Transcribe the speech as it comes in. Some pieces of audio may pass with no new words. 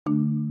Yay,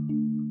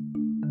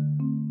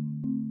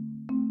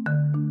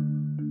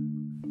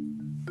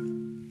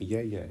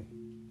 yay.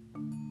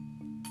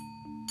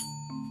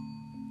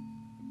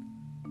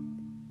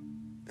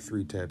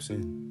 3 taps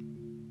in.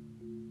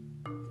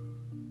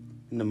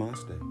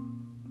 Namaste.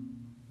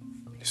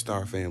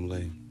 Star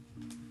family.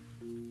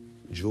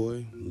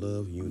 Joy,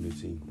 love,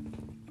 unity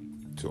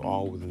to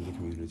all within the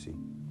community.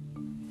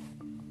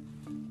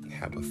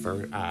 Have a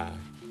third eye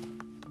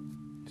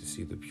to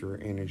see the pure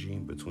energy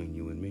between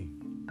you and me.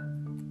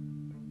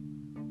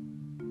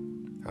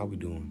 How we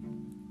doing?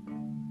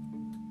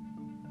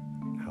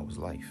 How is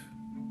life?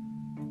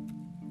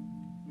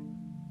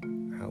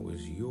 How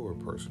is your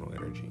personal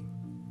energy?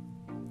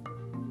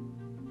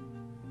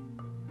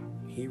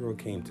 Hero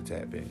came to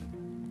tap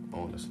in,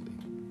 honestly,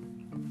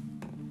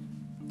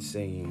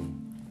 saying,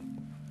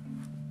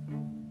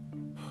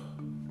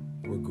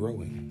 we're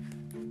growing,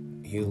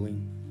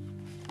 healing,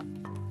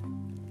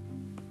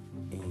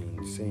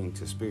 and saying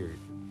to Spirit,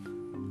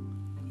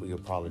 we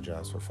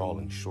apologize for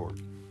falling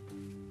short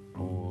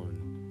on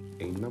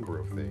a number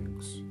of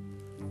things.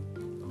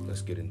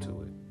 Let's get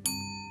into it.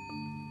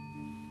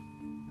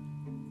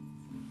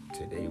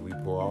 Today we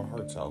pour our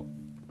hearts out.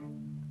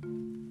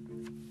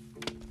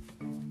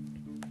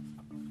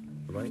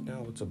 Right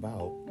now it's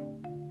about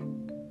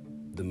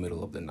the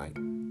middle of the night.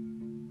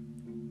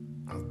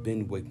 I've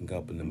been waking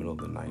up in the middle of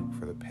the night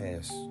for the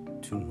past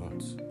 2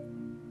 months.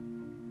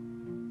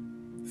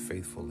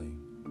 Faithfully.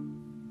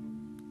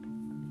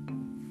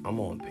 I'm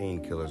on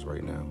painkillers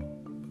right now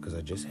because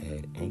I just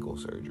had ankle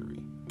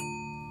surgery.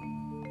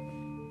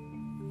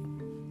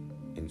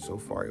 And so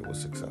far it was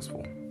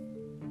successful.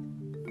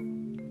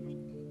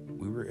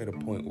 We were at a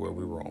point where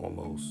we were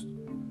almost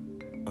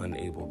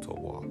unable to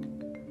walk.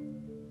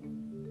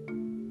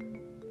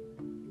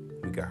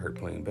 We got hurt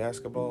playing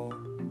basketball,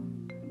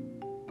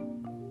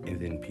 and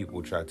then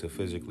people tried to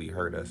physically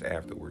hurt us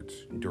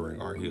afterwards during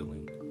our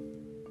healing.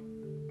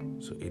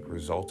 So it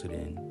resulted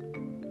in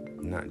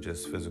not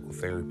just physical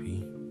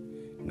therapy,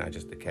 not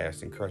just the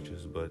cast and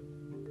crutches, but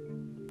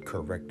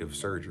corrective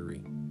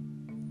surgery.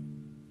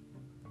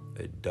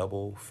 A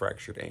double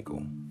fractured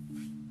ankle,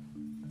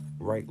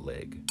 right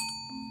leg.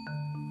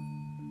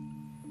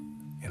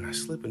 And I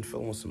slipped and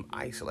fell on some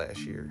ice last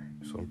year,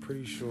 so I'm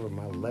pretty sure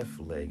my left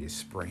leg is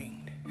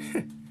sprained.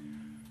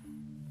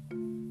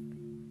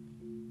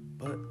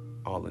 But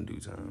all in due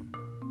time.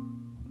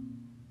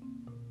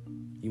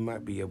 You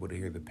might be able to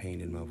hear the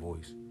pain in my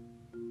voice.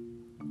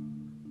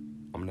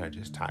 I'm not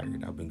just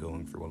tired, I've been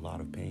going through a lot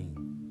of pain.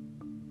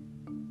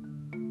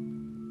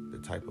 The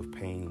type of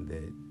pain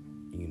that,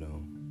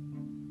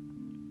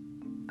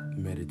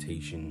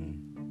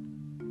 meditation,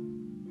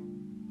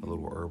 a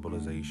little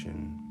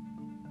herbalization,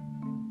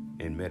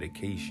 and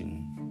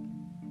medication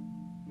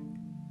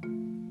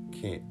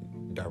can't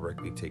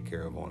directly take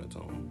care of on its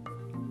own.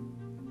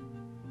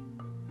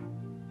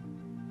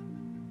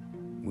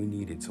 We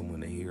needed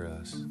someone to hear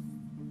us.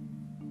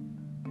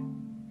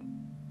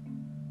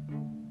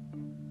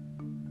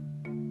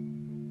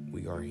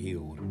 We are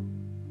healed.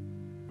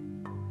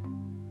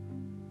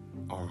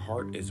 Our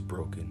heart is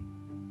broken,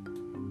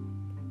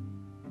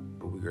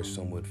 but we are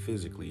somewhat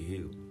physically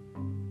healed.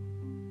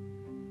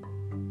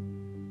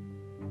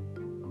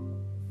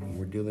 And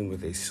we're dealing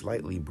with a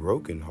slightly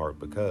broken heart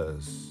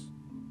because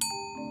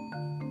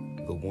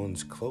the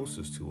ones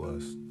closest to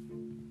us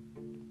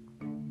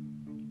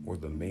were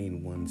the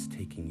main ones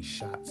taking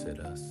shots at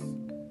us.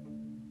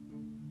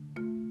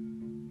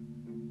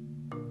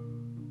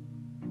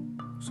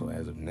 So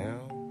as of now,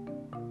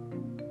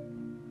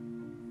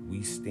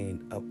 we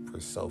stand up for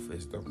self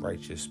as the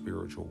righteous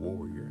spiritual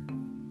warrior.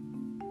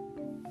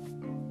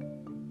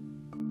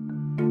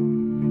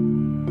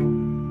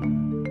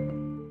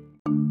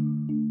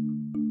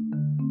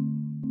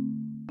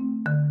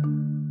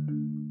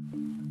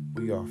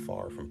 We are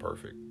far from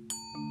perfect.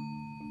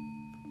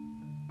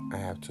 I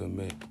have to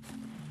admit,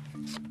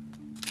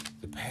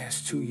 the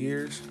past 2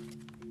 years,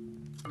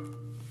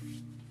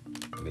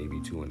 maybe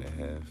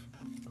 2.5,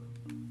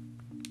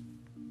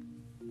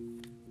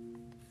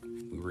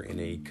 we were in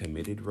a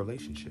committed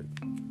relationship.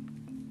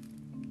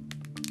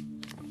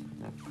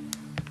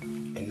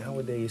 And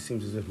nowadays it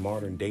seems as if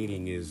modern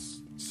dating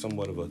is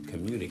somewhat of a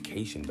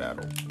communication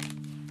battle.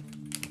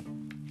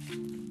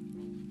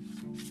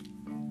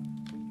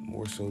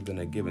 More so than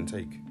a give and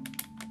take.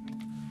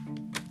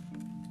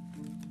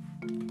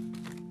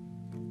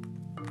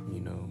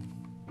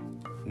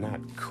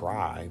 Not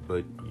cry,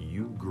 but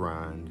you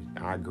grind,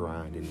 I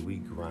grind, and we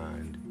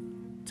grind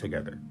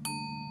together.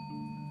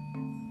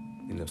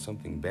 And if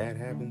something bad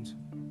happens,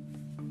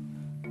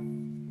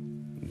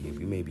 yeah,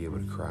 we may be able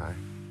to cry,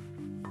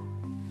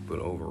 but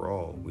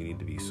overall, we need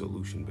to be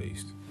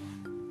solution-based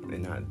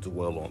and not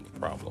dwell on the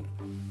problem.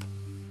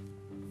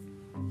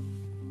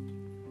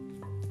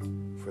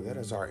 For that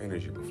is our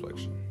energy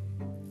reflection.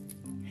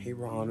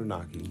 Hera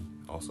Anunnaki,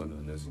 also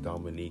known as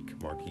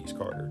Dominique Marquise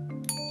Carter,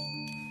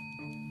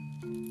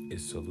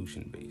 is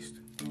solution-based,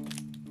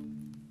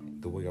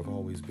 the way I've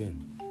always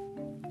been.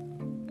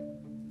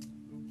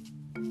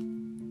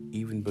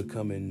 even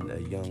becoming a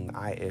young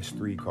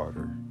IS-3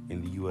 Carter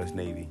in the U.S.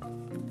 Navy,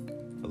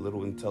 a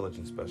little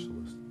intelligence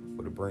specialist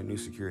with a brand new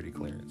security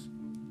clearance.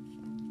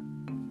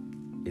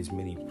 As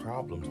many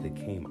problems that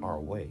came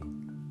our way,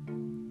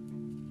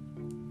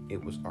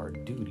 it was our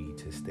duty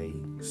to stay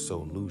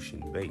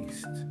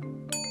solution-based.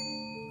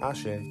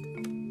 Ashe.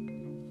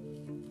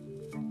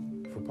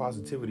 For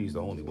positivity is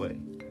the only way.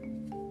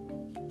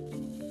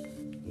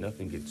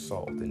 Nothing gets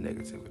solved in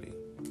negativity.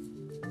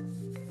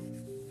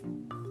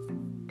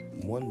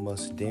 One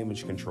must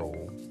damage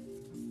control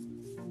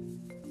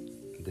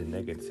the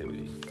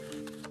negativity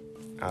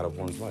out of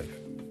one's life.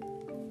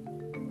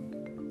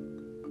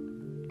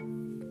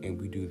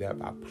 And we do that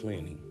by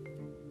planning.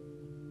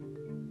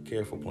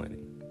 Careful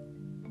planning.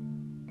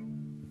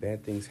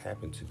 Bad things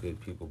happen to good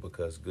people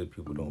because good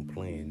people don't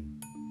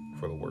plan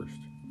for the worst.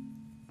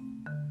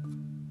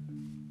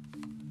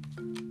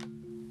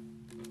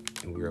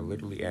 And we are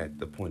literally at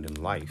the point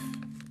in life,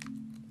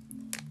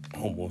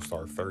 almost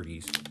our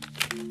 30s,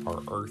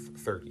 our Earth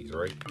 30s,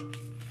 right?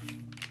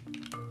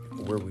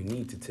 Where we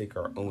need to take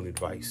our own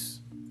advice.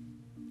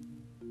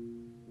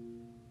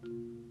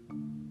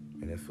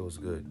 And it feels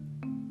good.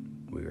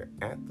 We are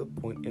at the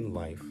point in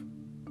life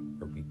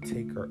where we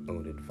take our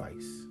own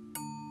advice.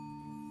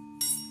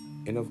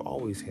 And I've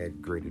always had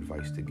great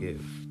advice to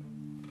give.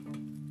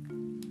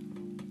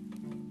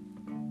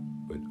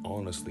 But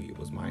honestly, it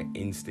was my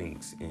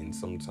instincts and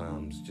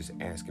sometimes just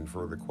asking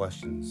further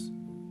questions,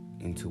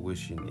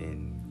 intuition,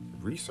 and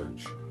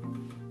research.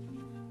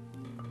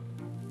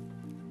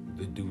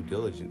 The due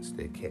diligence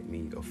that kept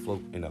me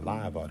afloat and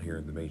alive out here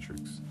in the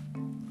Matrix.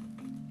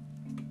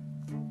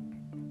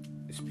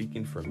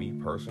 Speaking for me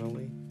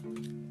personally,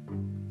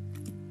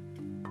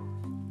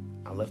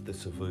 I left the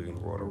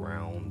civilian world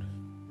around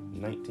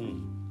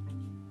 19,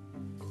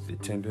 the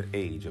tender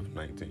age of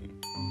 19.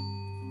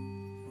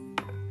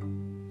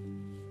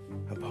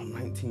 About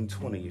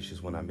 1920-ish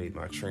is when I made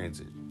my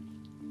transit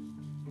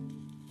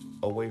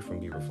away from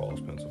Beaver Falls,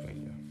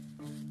 Pennsylvania,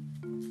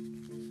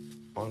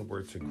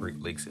 onward to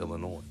Great Lakes,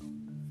 Illinois.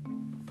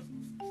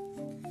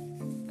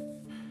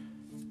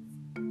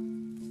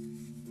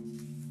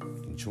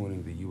 And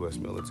joining the U.S.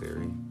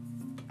 military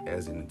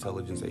as an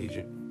intelligence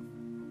agent,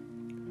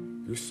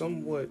 you're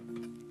somewhat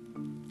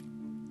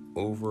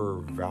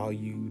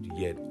overvalued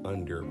yet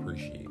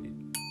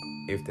underappreciated,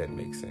 if that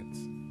makes sense.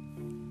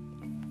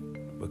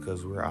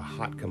 Because we're a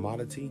hot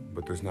commodity,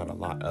 but there's not a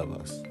lot of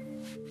us.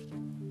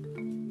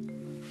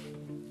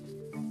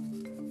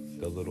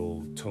 The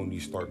little Tony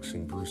Starks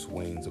and Bruce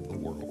Waynes of the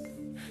world.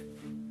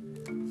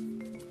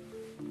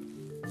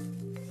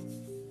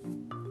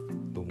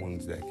 The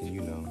ones that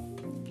can,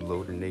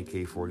 load an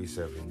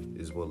AK-47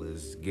 as well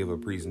as give a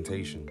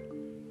presentation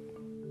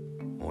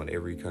on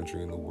every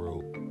country in the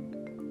world,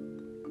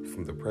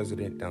 from the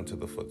president down to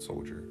the foot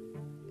soldier.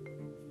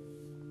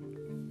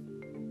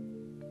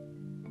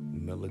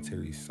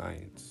 Military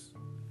science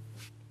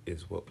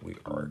is what we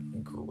are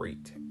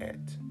great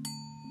at.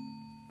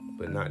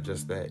 But not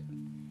just that,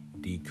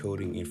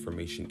 decoding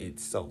information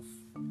itself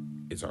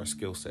is our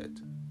skill set.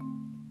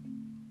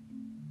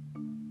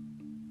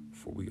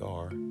 For we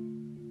are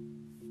an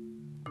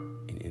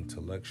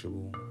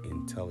intellectual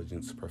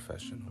intelligence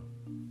professional.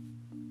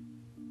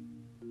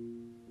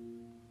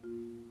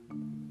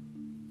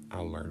 I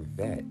learned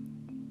that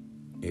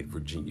at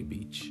Virginia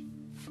Beach.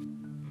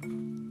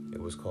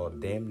 It was called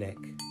Dam Neck,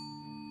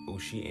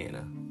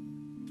 Oceana.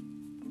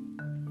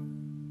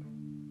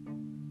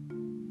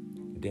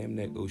 Dam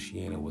Neck,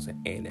 Oceana was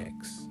an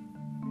annex,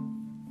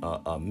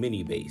 a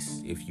mini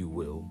base, if you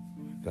will,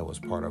 that was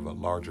part of a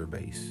larger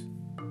base.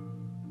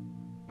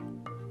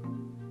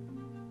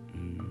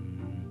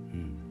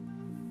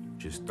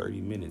 Just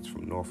 30 minutes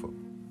from Norfolk.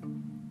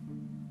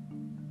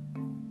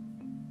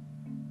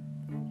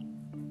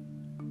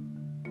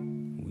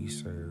 We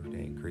served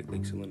at Great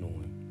Lakes,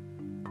 Illinois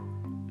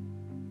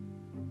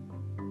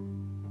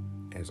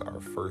as our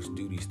first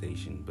duty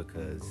station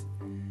because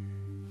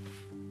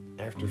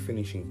after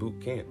finishing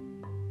boot camp,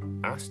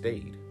 I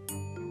stayed.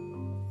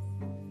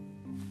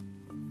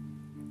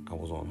 I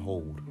was on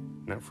hold,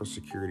 not for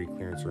security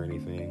clearance or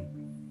anything.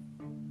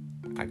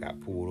 I got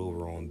pulled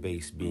over on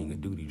base being a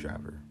duty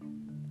driver.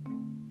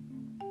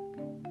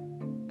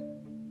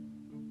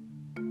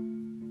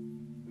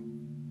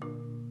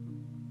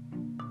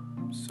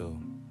 So,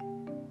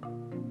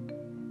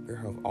 there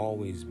have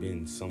always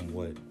been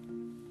somewhat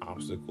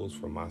obstacles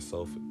for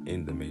myself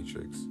in the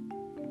Matrix,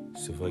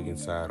 civilian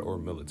side or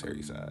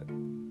military side.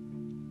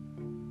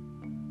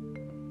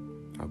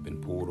 I've been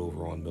pulled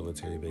over on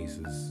military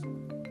bases.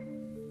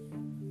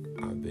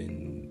 I've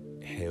been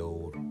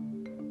held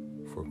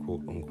for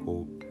quote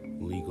unquote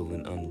legal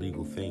and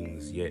unlegal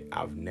things, yet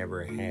I've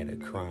never had a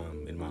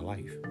crime in my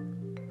life.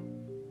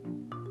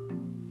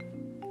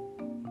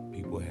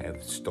 People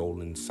have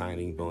stolen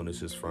signing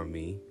bonuses from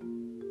me.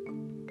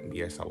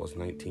 Yes, I was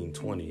 19,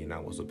 20, and I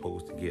was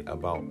supposed to get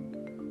about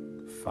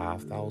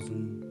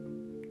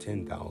 $5,000,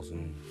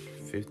 $10,000,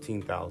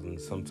 $15,000,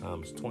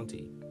 sometimes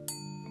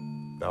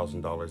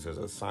 $20,000 as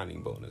a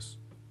signing bonus.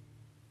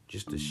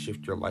 just to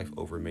shift your life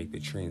over and make the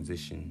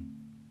transition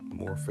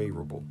more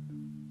favorable.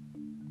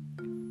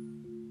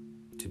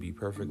 To be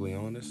perfectly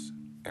honest,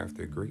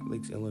 after Great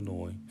Lakes,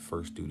 Illinois,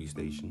 first duty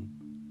station,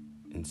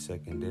 and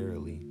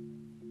secondarily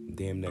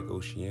Dam Neck,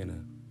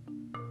 Oceana,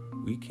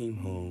 we came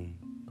home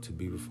to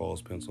Beaver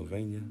Falls,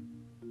 Pennsylvania,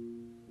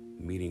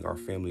 meeting our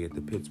family at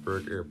the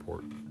Pittsburgh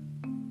airport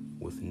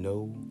with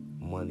no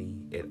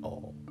money at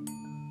all.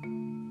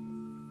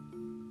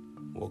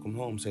 Welcome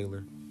home,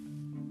 sailor.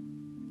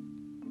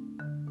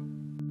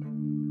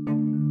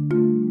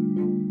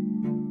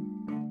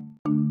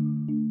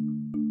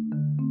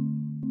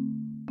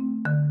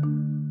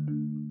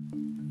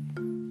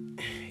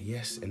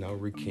 Yes, and I'll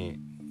recant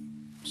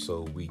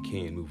so we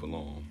can move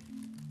along.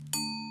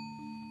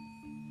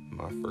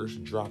 My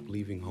first drop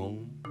leaving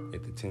home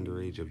at the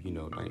tender age of,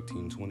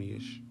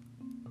 1920-ish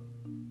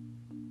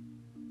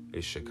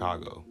is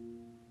Chicago.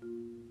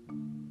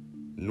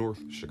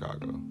 North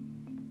Chicago.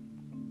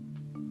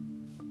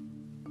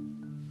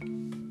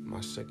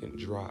 My second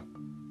drop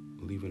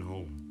leaving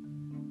home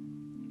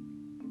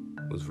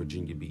was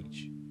Virginia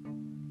Beach.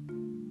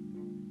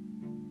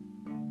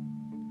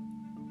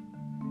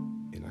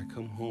 And I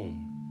come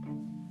home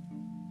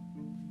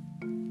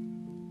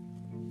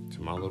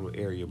to my little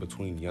area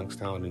between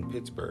Youngstown and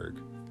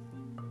Pittsburgh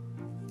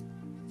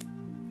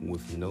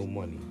with no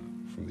money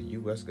from the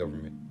U.S.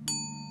 government.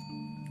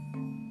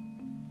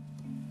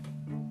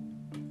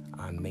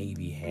 I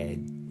maybe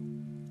had,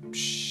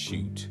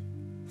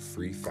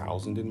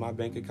 $3,000 in my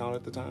bank account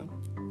at the time.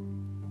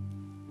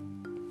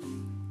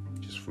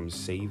 Just from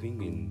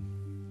saving and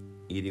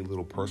eating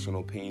little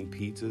personal pan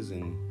pizzas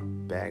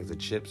and bags of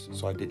chips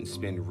so I didn't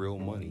spend real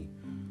money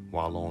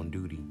while on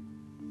duty.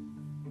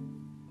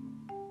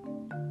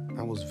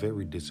 I was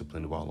very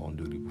disciplined while on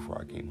duty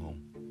before I came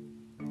home.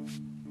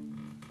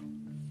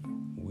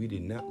 We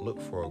did not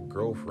look for a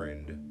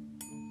girlfriend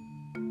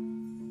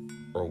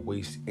or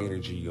waste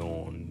energy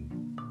on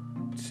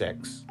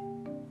sex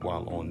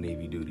while on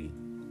Navy duty.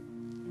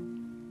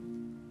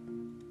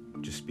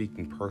 Just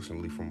speaking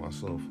personally for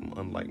myself,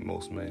 unlike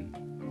most men,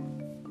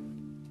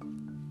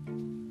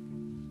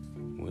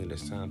 when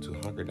it's time to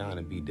hunker down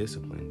and be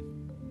disciplined,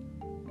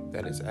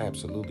 that is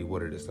absolutely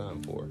what it is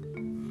time for.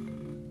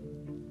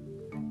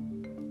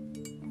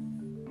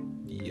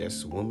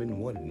 Yes, women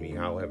wanted me,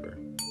 however,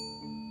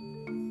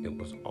 it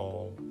was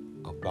all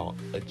about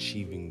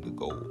achieving the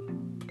goal.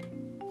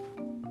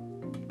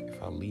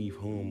 If I leave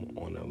home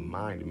on a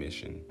mind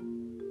mission,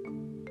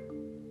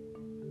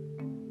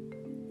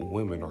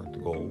 women aren't the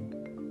goal.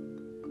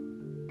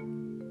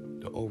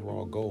 The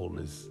overall goal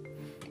is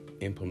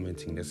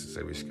implementing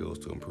necessary skills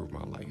to improve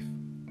my life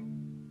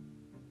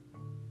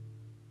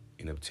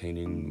and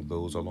obtaining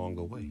those along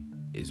the way,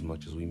 as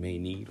much as we may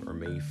need or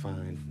may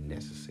find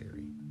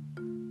necessary.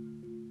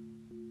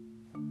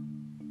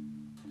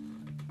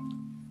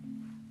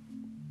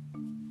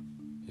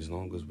 As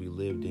long as we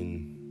lived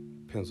in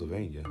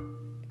Pennsylvania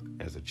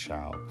as a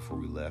child before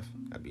we left,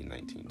 that'd be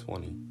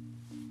 1920,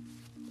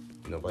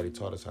 nobody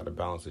taught us how to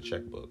balance a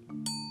checkbook.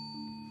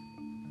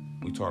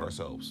 We taught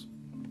ourselves.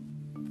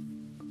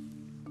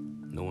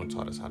 No one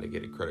taught us how to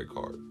get a credit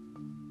card.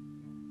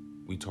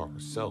 We taught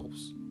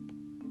ourselves.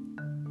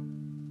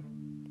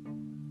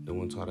 No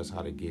one taught us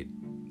how to get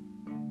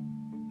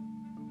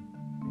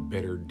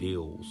better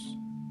deals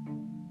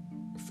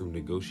through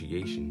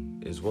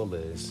negotiation, as well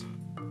as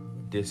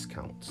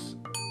discounts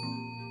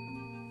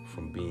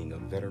from being a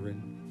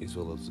veteran, as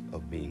well as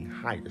of being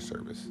higher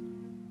service.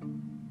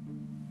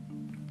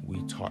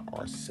 We taught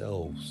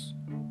ourselves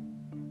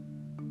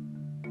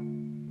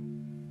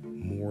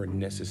more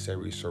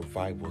necessary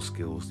survival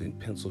skills than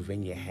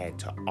Pennsylvania had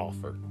to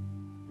offer.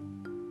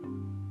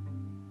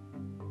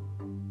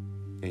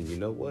 And you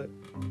know what?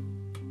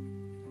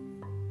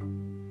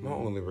 My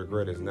only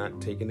regret is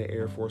not taking the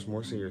Air Force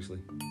more seriously,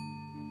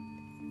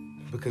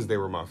 because they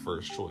were my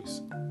first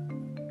choice.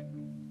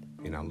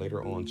 And I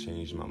later on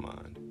changed my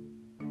mind.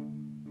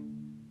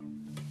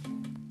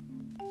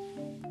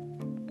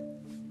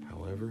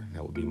 However,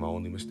 that would be my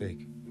only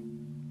mistake.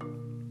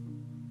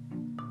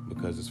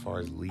 Because as far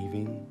as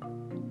leaving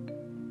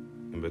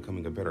and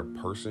becoming a better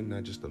person,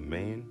 not just a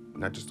man,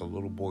 not just a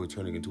little boy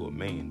turning into a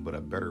man, but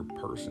a better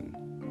person,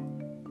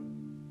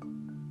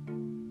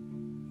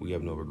 we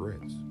have no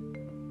regrets.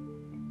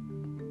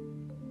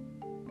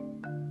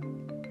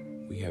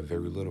 We have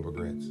very little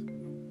regrets.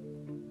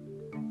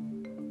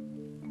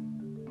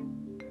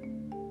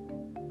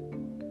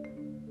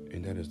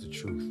 And that is the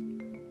truth.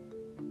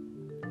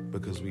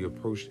 Because we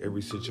approached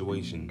every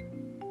situation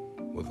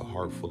with a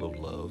heart full of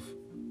love,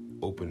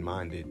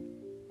 open-minded,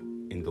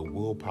 and the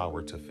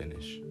willpower to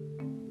finish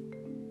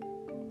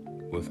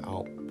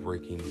without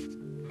breaking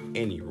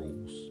any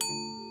rules.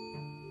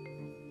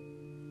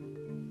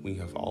 We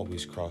have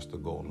always crossed the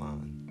goal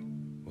line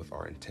with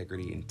our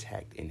integrity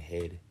intact and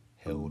head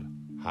held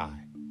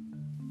high.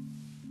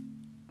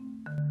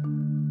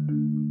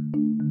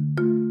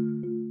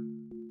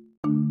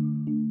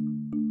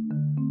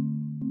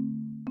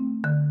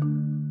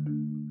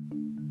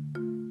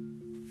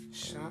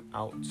 Shout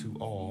out to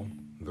all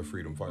the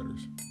freedom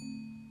fighters.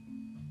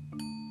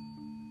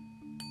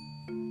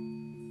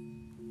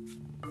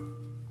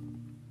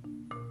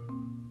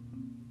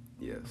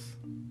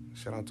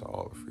 Shout out to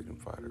all the freedom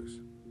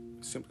fighters.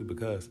 Simply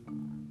because,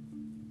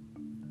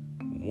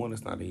 one,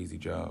 it's not an easy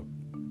job.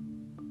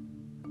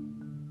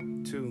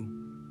 Two,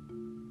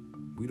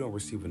 we don't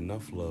receive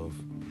enough love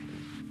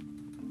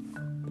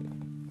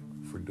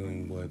for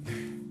doing what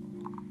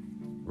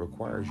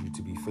requires you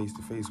to be face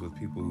to face with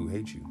people who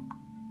hate you.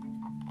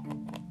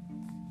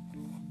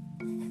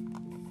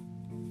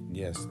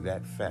 Yes,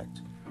 that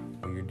fact.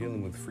 When you're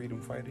dealing with freedom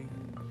fighting,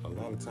 a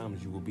lot of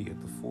times you will be at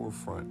the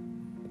forefront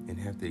and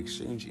have to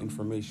exchange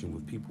information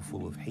with people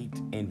full of hate,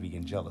 envy,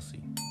 and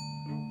jealousy.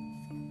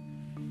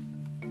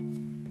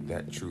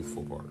 That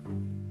truthful part.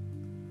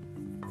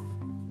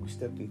 We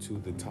stepped into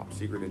the top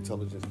secret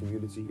intelligence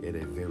community at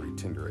a very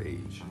tender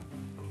age.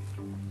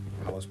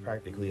 I was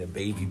practically a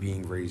baby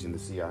being raised in the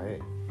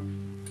CIA.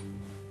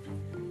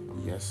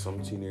 Yes,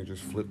 some teenagers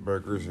flip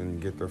burgers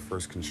and get their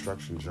first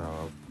construction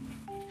job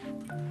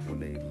when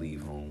they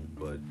leave home,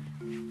 but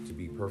to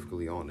be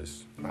perfectly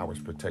honest, I was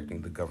protecting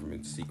the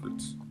government's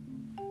secrets.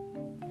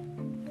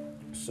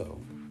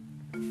 So,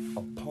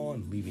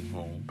 upon leaving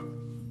home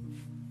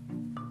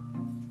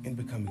and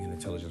becoming an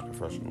intelligence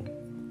professional,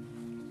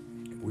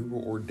 we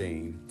were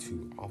ordained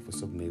to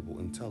Office of Naval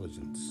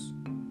Intelligence,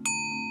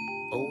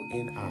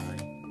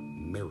 ONI,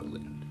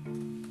 Maryland.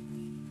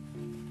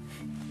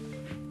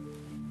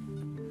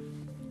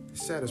 The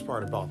saddest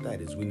part about that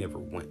is we never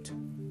went.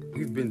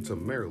 We've been to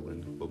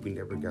Maryland, but we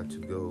never got to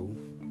go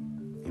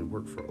and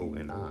work for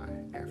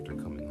ONI after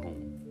coming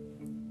home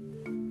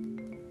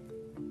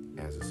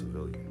as a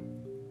civilian.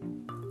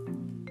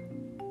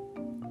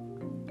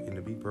 And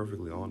to be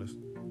perfectly honest,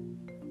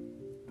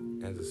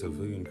 as a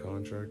civilian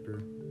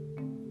contractor,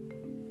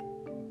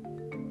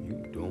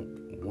 you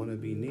don't want to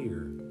be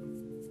near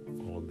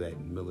all that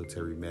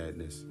military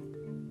madness.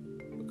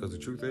 Because the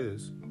truth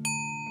is,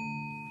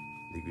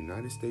 the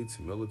United States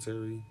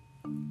military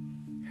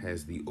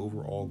has the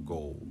overall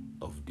goal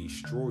of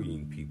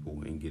destroying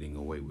people and getting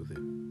away with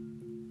it.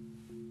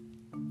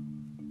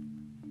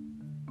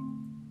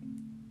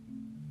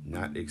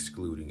 Not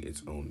excluding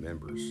its own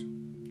members.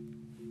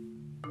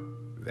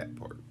 That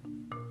part.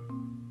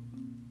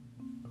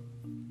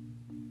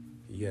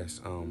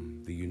 Yes,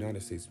 the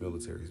United States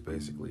military is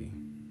basically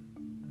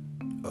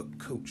a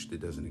coach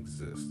that doesn't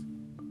exist.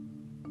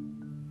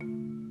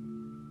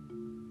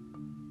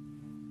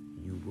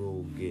 You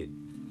will get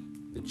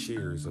the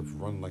cheers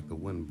of run like the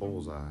wind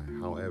bullseye.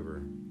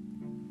 However,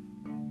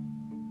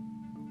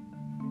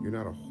 you're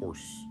not a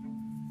horse.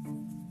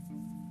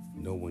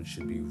 No one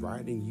should be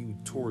riding you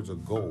towards a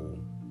goal,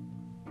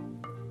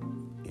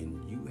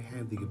 and you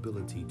have the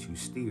ability to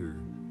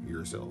steer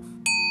yourself.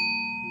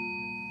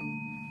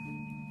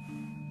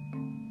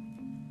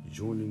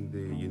 Joining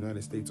the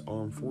United States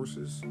Armed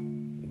Forces,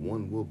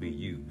 one will be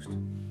used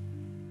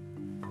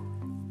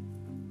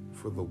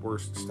for the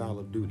worst style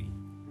of duty.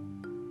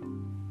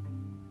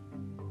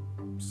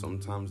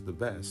 Sometimes the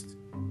best,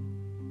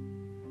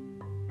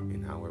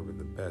 and however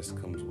the best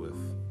comes with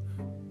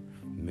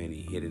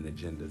many hidden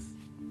agendas.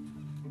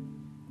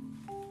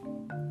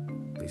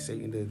 They say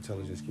in the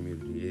intelligence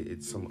community,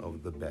 it's some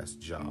of the best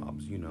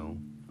jobs,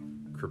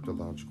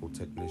 cryptological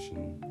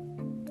technician,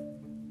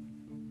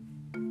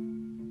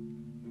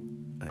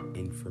 an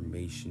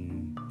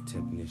information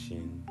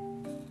technician,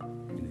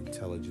 an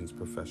intelligence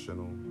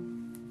professional.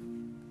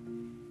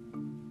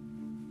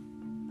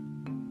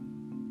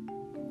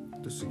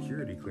 The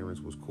security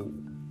clearance was cool.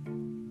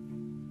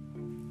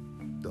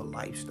 The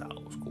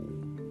lifestyle was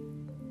cool.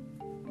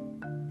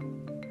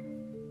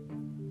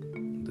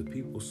 The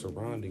people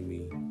surrounding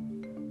me,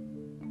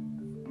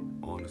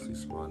 honestly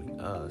surrounding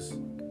us,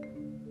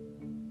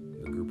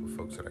 the group of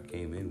folks that I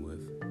came in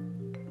with,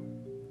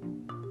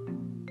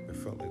 it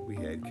felt like we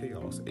had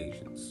chaos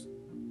agents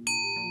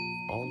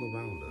all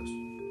around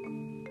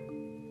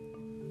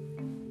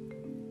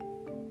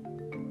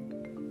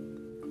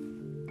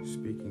us.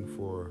 Speaking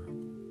for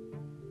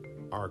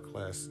our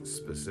class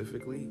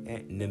specifically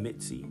at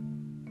NMITC,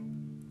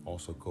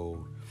 also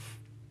called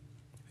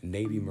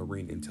Navy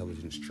Marine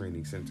Intelligence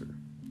Training Center,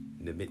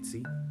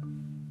 NMITC,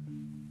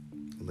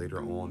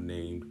 later on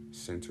named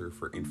Center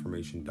for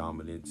Information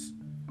Dominance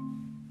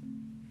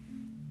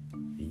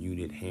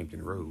Unit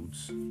Hampton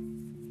Roads,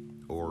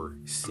 or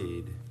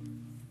SID.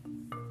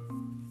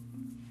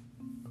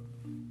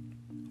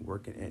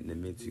 Working at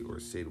NMITC or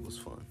SID was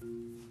fun.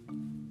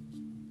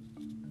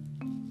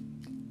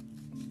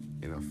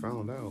 And I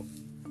found out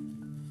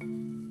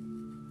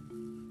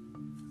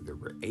there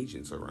were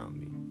agents around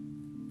me.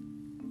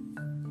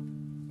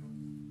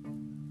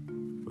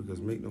 Because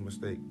make no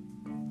mistake,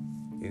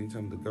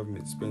 anytime the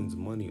government spends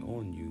money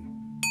on you,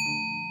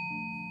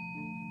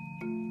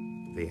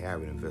 they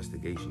have an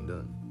investigation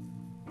done.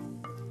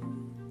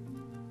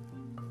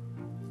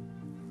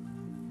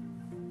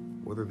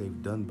 Whether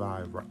they've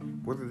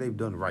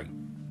done right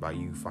by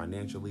you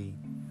financially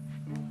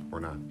or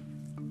not.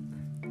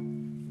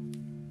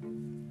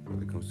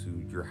 When it comes to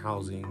your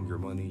housing, your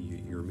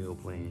money, your meal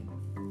plan,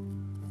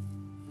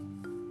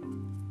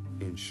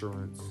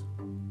 insurance,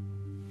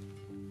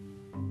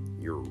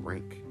 your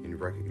rank and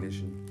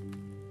recognition,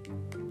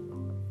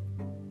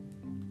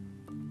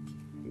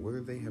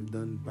 whether they have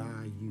done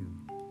by you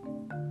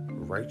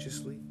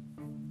righteously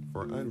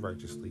or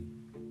unrighteously,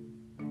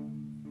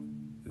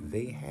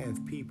 they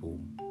have people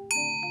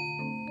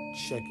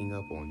checking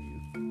up on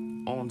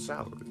you on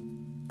salary.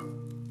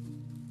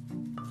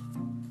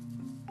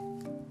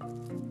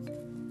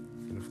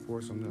 And of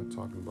course, I'm not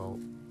talking about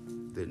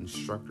the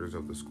instructors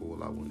of the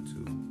school I went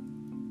to.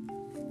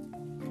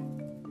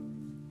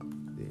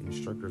 The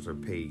instructors are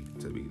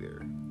paid to be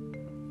there.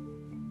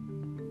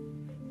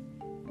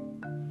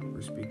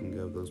 We're speaking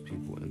of those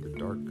people in the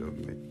dark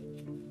government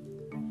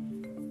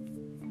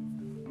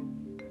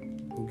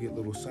who get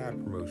little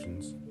side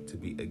promotions to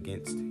be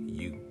against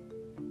you.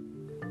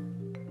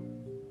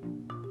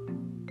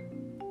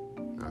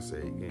 I say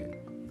again,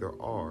 there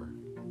are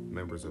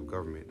members of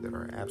government that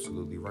are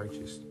absolutely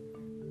righteous.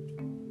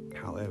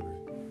 However,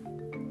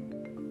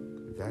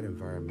 that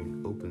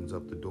environment opens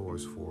up the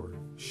doors for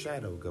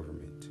shadow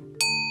government.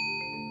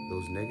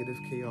 Those negative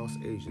chaos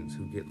agents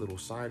who get little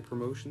side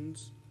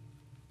promotions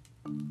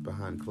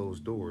behind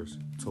closed doors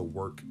to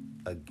work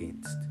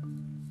against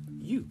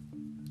you.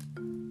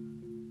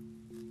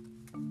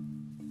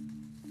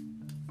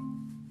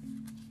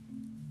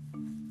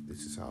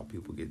 This is how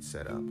people get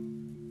set up.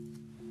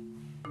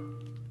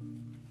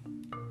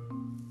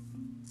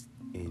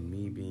 And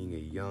me being a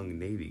young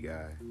Navy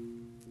guy,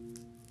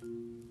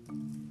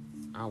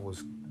 I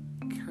was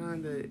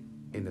kind of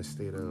in a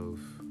state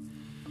of,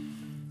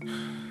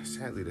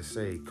 sadly to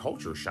say,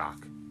 culture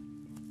shock.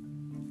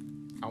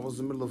 I was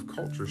in the middle of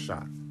culture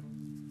shock.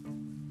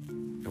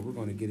 And we're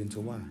going to get into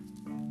why.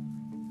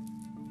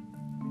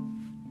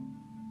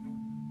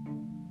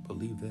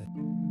 Believe that.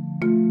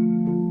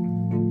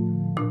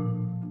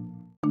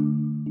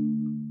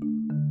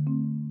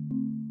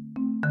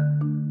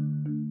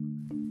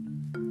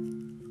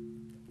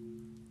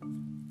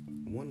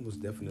 One was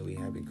definitely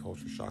having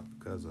culture shock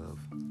because of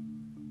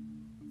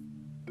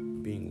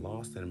being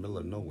lost in the middle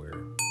of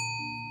nowhere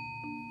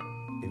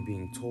and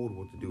being told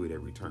what to do at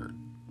every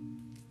turn.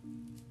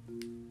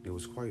 It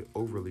was quite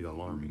overly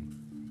alarming.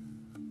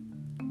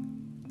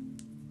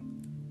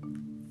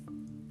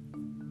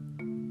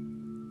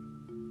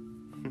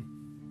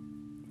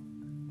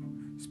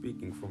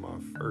 Speaking from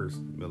our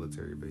first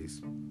military base,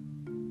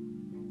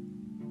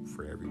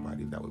 for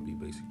everybody, that would be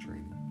basic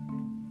training.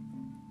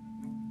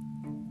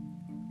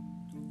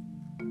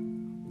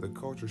 The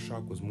culture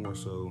shock was more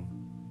so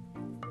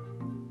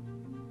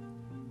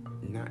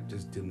not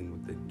just dealing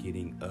with the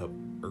getting up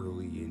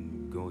early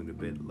and going to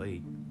bed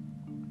late.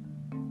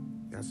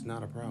 That's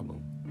not a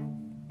problem.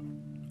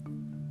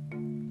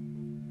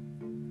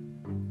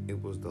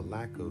 It was the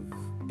lack of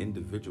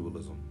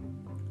individualism,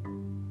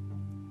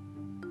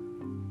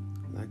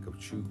 lack of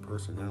true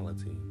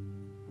personality,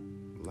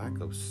 lack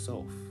of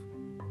self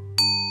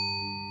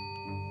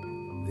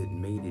that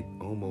made it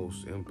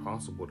almost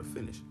impossible to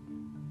finish.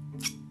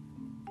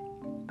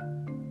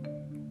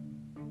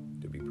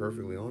 To be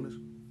perfectly honest,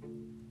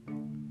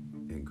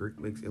 in Great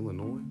Lakes,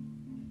 Illinois,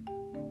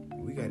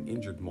 we got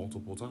injured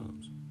multiple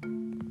times.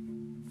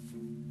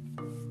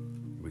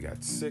 We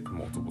got sick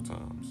multiple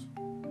times.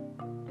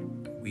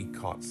 We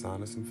caught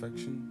sinus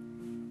infection,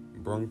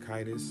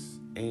 bronchitis,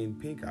 and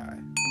pink eye.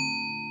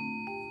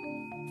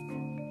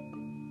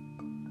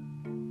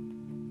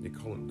 They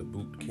call it the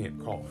boot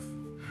camp cough.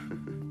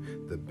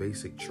 The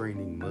basic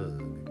training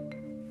mug,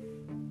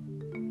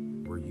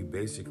 where you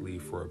basically,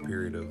 for a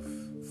period of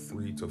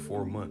 3 to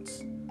 4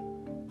 months,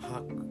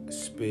 hot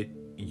spit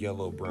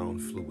yellow-brown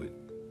fluid,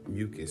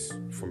 mucus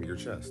from your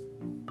chest.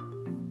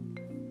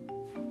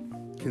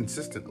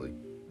 Consistently.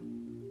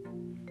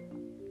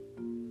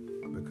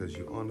 Because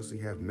you honestly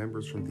have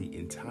members from the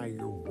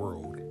entire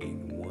world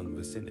in one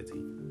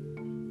vicinity.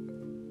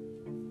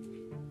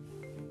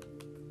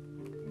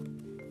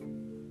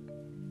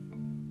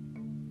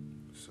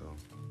 So,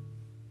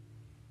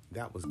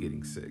 that was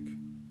getting sick.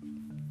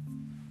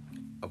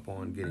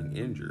 Upon getting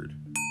injured,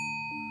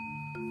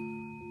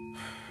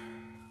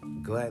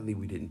 gladly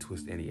we didn't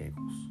twist any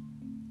ankles.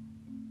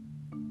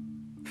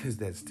 Because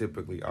that's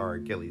typically our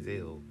Achilles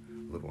heel,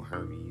 little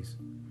Hermes.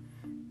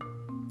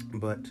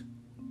 But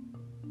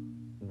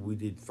we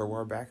did throw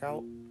our back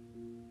out,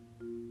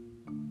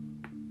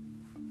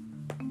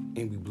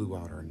 and we blew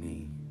out our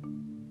knee.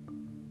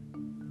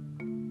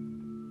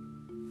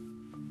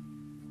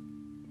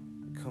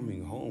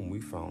 Coming home, we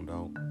found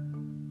out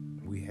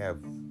we have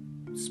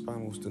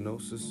spinal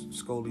stenosis,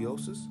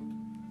 scoliosis.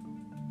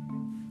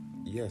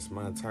 Yes,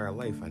 my entire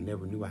life, I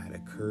never knew I had a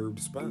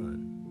curved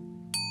spine.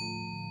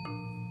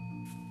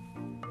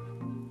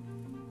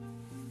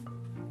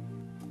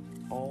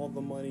 All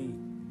the money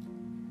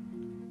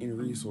and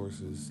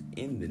resources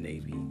in the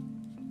Navy,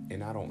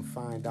 and I don't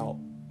find out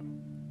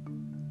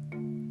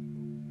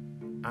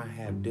I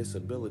have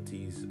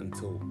disabilities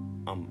until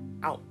I'm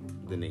out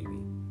the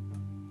Navy.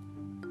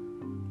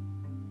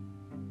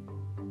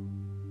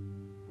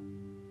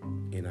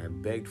 And I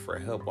begged for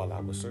help while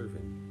I was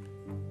serving.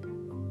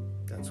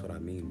 That's what I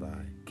mean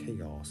by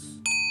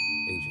chaos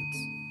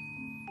agents.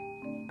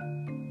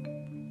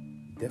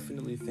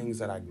 Definitely things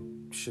that I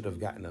should have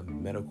gotten a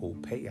medical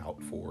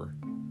payout for,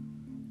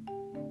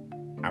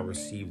 I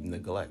received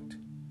neglect.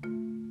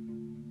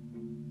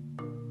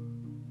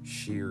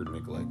 Sheer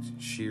neglect.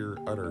 Sheer,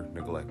 utter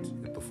neglect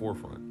at the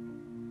forefront.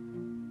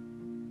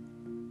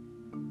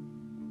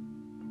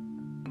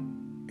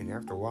 And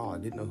after a while, I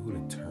didn't know who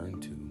to turn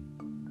to.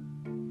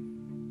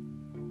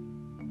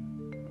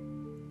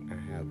 I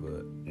have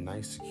a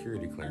nice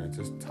security clearance.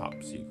 It's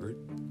top secret.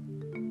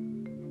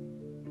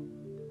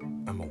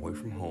 I'm away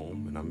from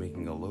home and I'm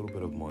making a little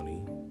bit of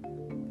money.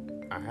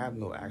 I have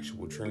no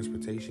actual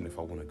transportation if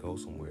I want to go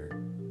somewhere.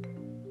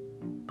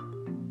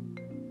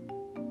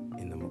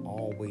 And I'm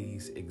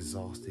always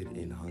exhausted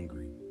and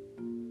hungry.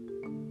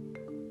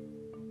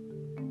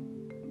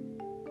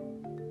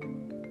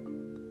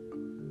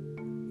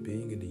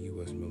 Being in the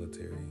U.S.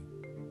 military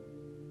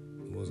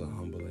was a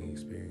humbling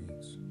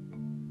experience.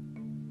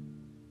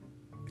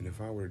 And if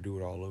I were to do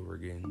it all over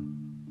again,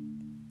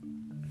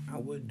 I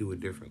would do it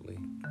differently.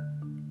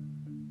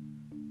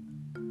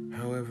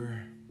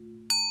 However,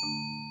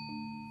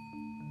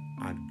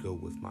 I'd go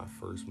with my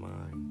first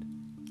mind.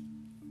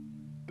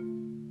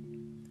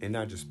 And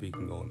not just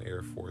speaking on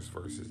Air Force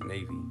versus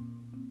Navy,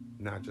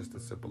 not just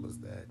as simple as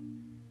that.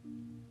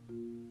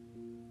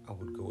 I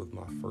would go with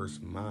my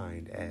first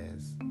mind,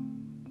 as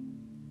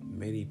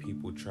many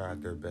people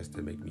tried their best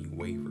to make me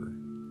waver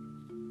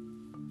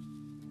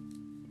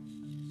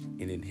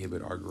and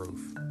inhibit our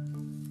growth.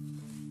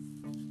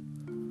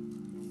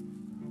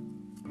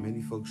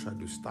 Many folks tried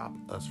to stop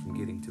us from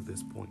getting to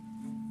this point.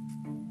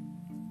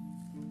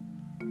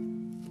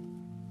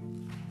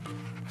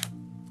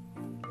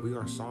 We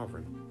are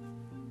sovereign.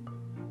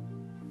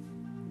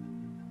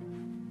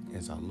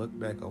 As I look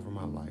back over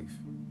my life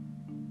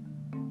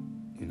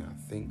and I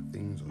think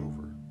things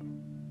over,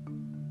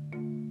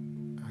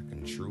 I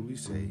can truly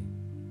say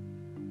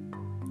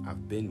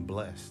I've been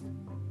blessed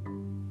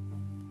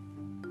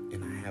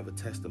and I have a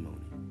testimony.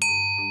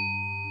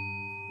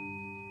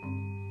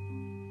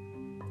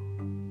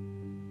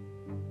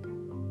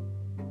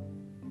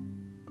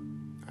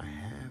 I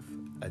have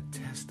a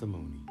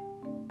testimony.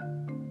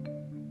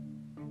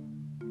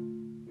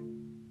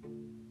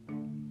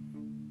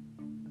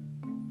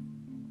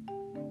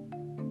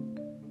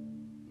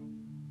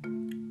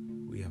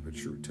 We have a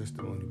true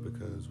testimony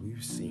because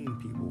we've seen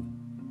people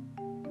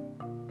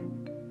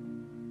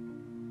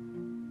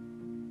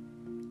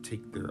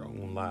take their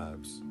own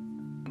lives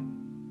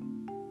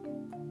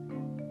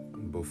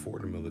before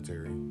the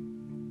military.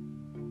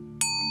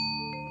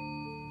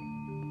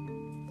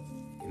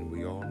 And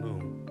we all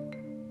know,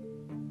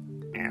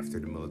 after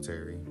the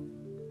military,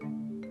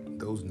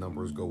 those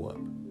numbers go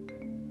up.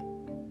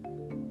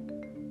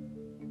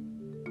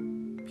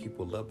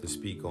 People love to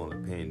speak on a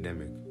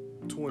pandemic.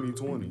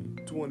 2020,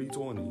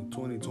 2020,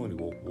 2020.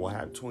 Well, we'll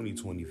have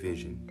 2020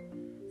 vision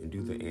and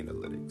do the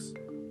analytics.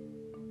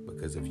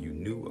 Because if you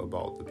knew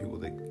about the people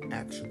that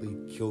actually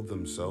killed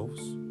themselves,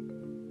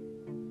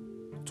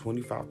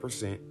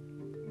 25%,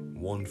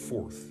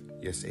 1/4,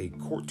 yes, a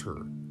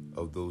quarter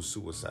of those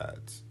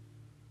suicides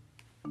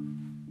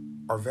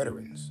are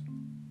veterans.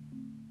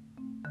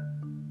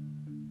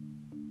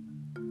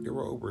 There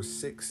were over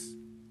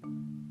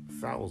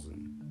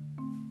 6,000.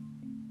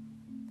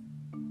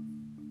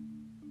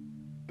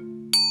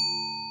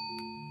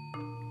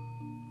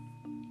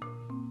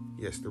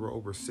 Yes, there were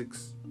over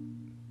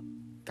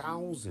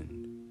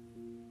 6,000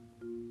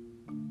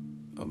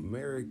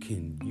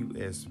 American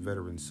U.S.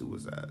 veteran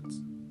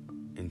suicides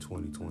in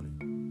 2020.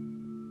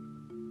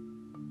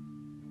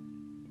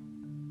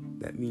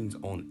 That means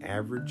on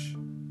average,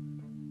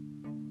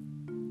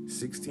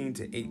 16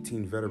 to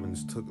 18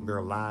 veterans took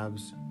their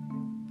lives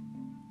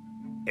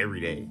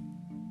every day.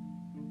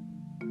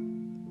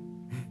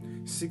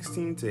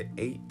 16 to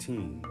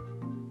 18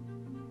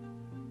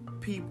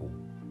 people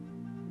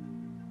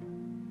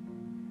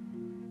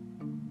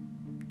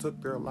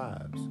took their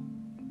lives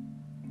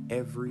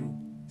every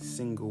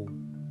single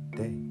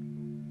day.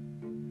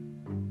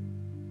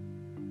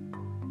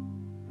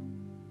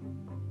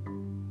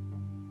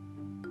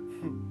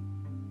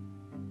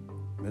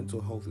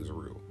 Mental health is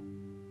real.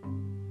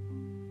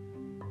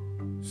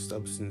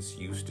 Substance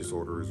use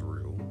disorder is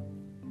real.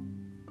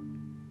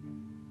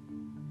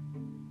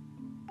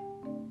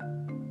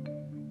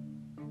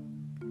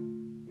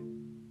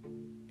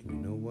 And you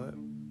know what?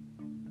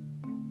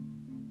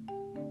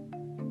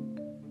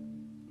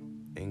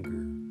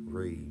 Anger,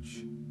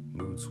 rage,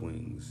 mood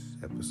swings,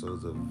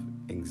 episodes of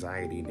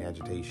anxiety and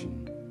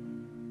agitation,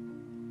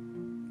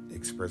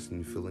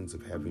 expressing feelings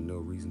of having no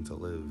reason to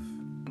live,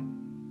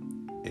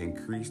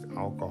 increased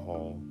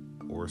alcohol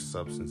or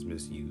substance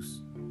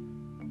misuse,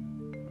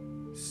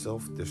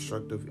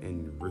 self-destructive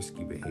and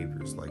risky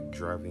behaviors like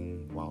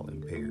driving while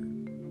impaired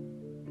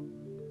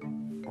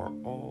are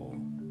all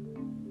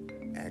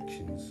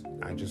actions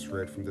I just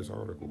read from this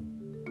article.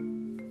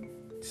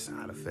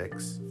 Side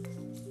effects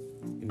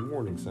and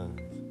warning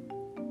signs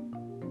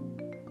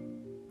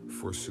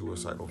for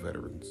suicidal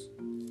veterans.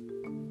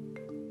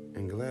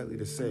 And gladly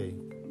to say,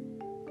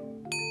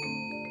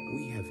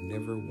 we have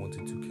never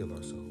wanted to kill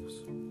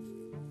ourselves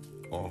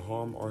or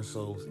harm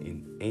ourselves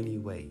in any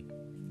way.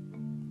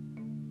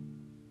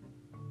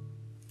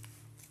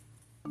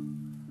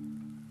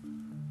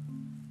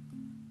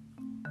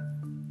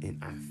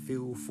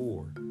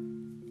 for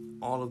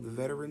all of the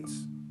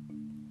veterans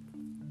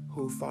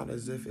who thought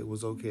as if it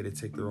was okay to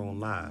take their own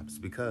lives,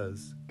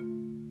 because I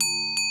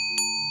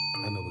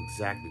know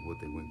exactly what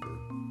they went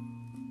through.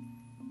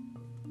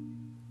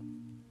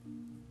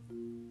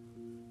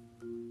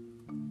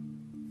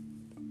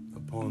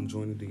 Upon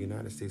joining the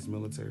United States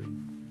military,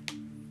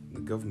 the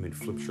government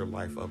flips your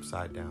life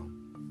upside down.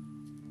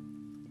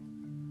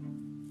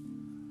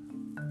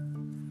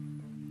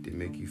 They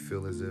make you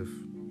feel as if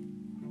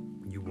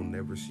you will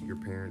never see your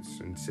parents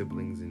and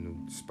siblings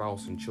and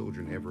spouse and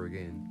children ever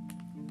again,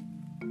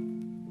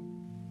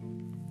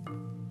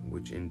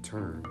 which in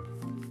turn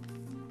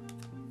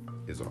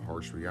is a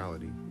harsh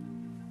reality.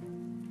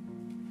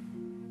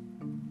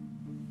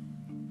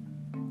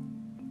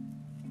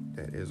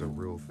 That is a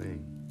real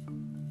thing.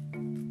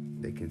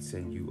 They can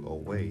send you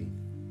away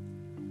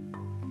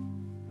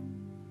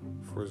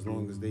for as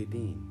long as they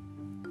deem.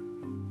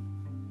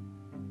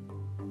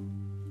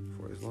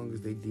 For as long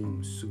as they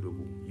deem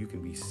suitable, you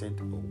can be sent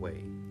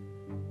away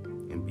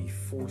and be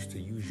forced to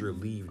use your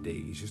leave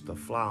days just to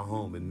fly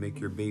home and make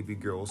your baby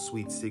girl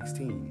sweet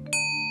 16.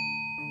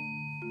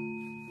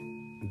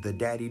 The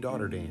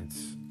daddy-daughter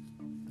dance.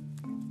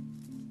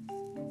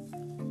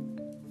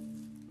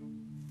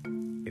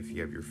 If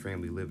you have your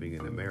family living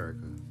in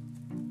America.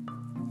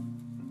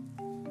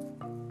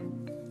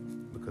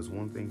 Because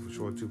one thing for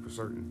sure, two for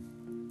certain,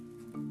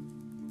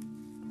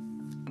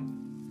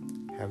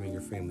 having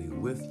your family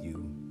with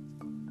you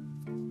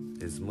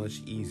is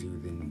much easier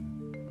than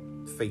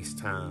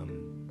FaceTime,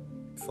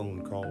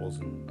 phone calls,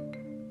 and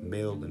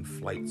mail and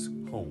flights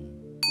home.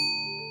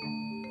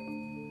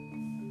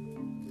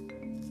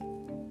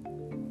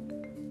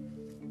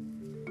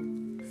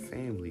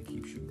 Family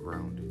keeps you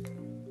grounded.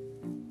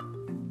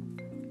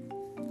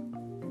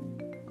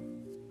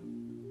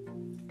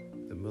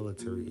 The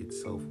military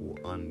itself will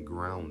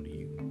unground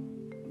you.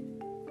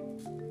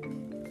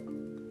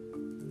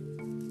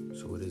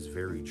 So it is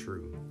very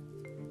true.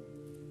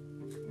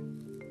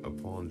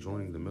 Upon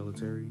joining the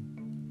military,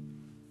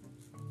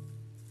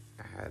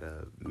 I had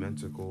a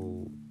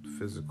mental,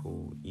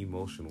 physical,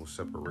 emotional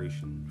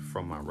separation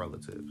from my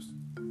relatives.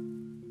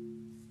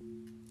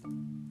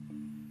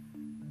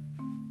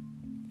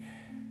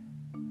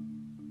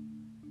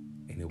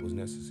 And it was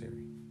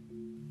necessary.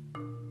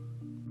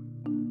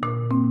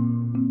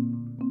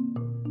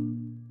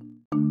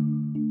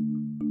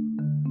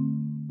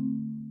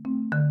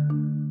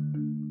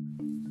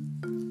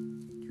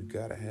 You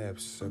gotta have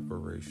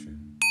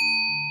separation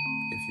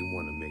if you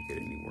want to make it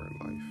anywhere in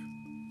life.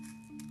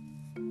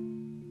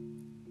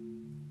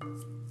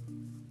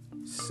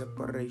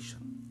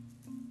 Separation.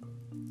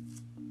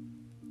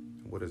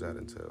 What does that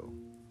entail?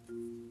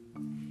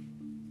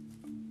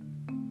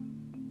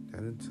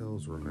 That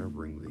entails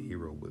remembering the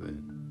hero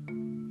within.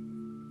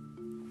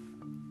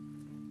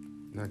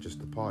 Not just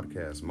the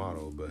podcast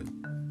motto, but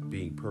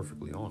being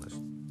perfectly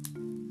honest.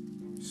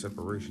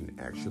 Separation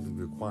actually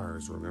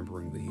requires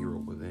remembering the hero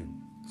within.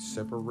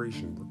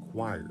 Separation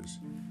requires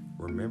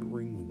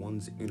remembering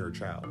one's inner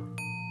child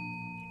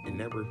and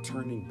never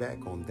turning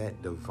back on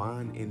that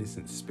divine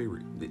innocent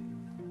spirit that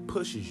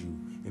pushes you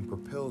and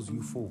propels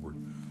you forward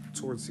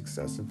towards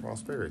success and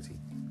prosperity.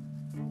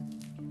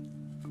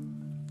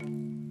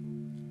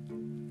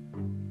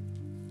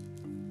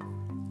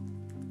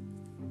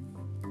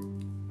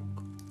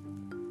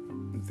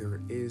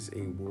 There is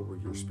a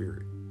warrior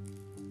spirit,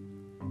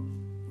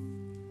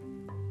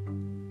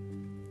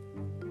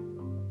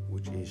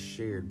 which is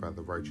shared by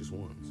the righteous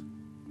ones.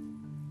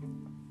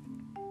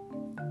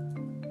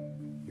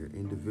 Your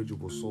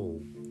individual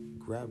soul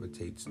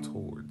gravitates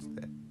towards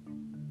that.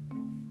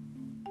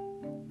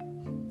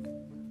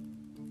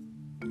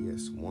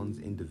 Yes, one's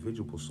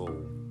individual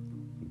soul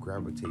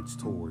gravitates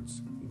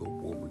towards the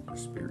warrior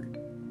spirit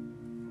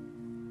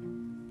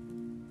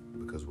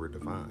because we're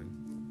divine.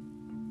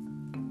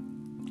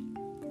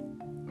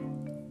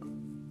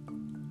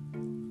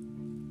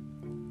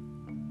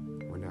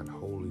 We're not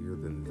holier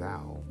than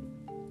thou.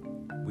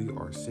 We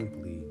are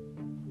simply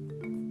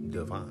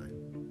divine,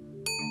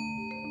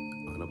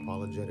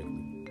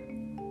 unapologetically.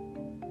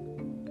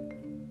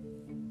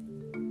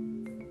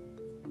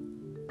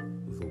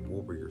 The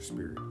warrior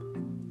spirit.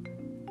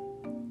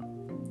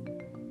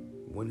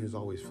 One has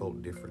always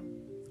felt different,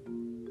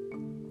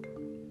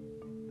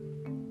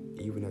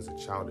 even as a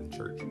child in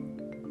church.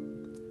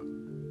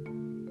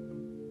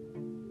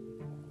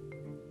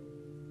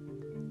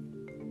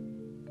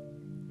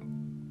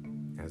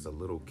 As a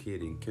little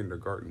kid in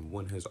kindergarten,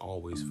 one has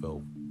always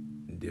felt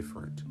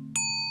different.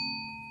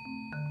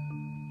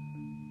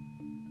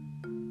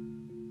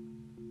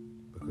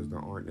 Because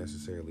there aren't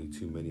necessarily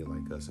too many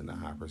like us in the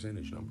high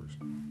percentage numbers.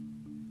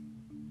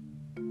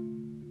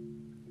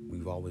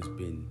 We've always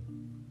been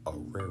a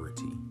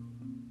rarity,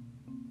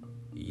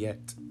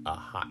 yet a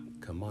hot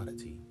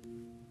commodity.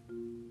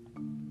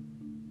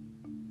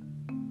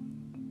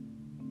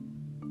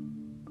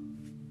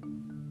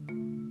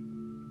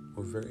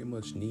 We're very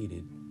much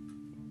needed,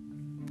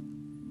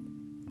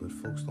 but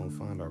folks don't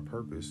find our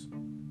purpose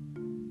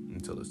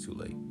until it's too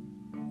late.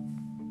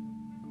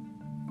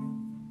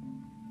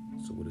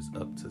 So what is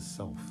up to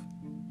self,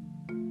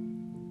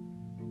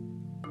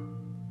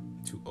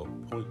 to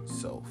appoint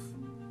self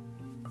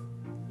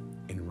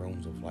in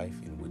realms of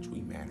life in which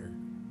we matter.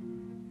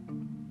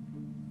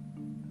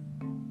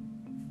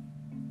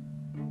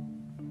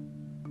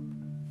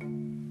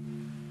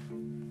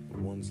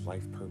 One's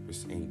life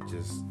purpose ain't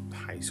just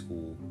high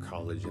school,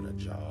 college, and a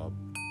job.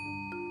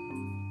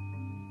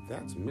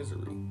 That's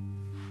misery.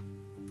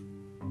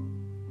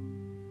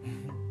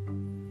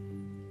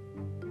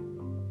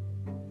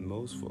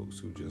 Most folks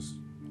who just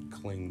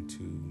cling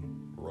to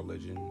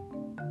religion,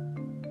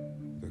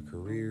 their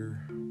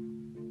career,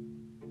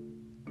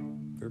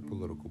 their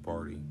political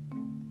party,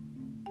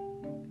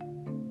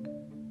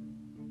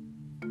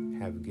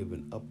 have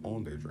given up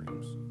on their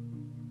dreams.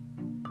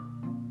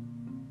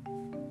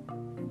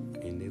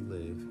 And they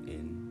live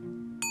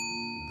in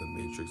the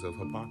matrix of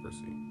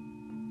hypocrisy.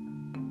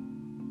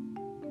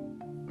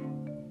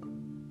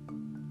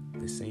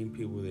 The same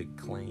people that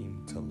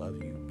claim to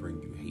love you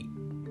bring you hate.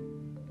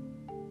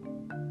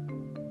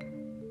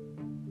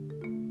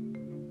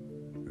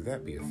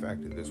 That be a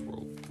fact in this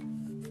world.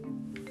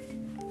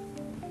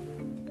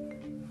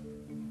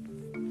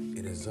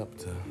 It is up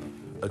to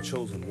a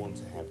chosen one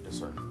to have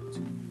discernment.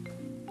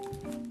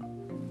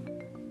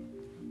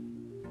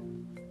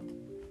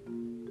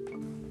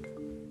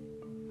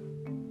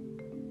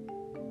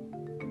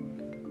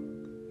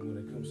 When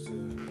it comes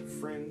to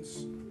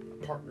friends,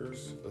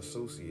 partners,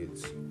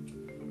 associates,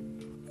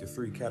 the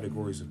three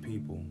categories of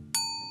people,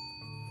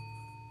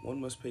 one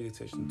must pay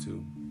attention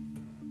to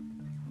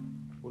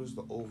what is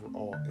the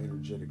overall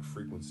energetic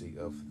frequency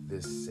of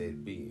this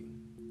said being?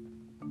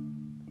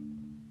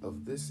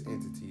 Of this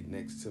entity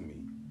next to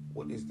me,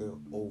 what is their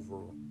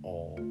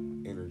overall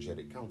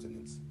energetic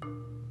countenance?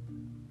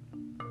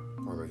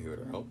 Are they here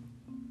to help?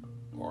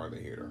 Or are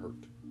they here to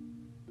hurt?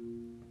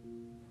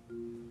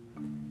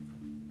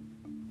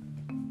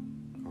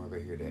 Are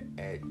they here to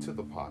add to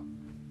the pot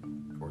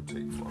or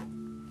take from?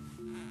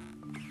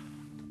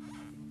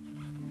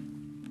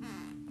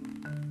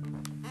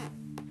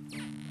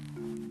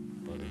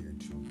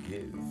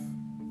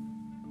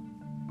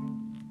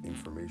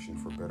 Information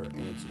for better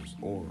answers,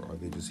 or are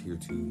they just here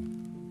to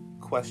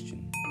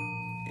question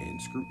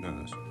and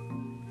scrutinize?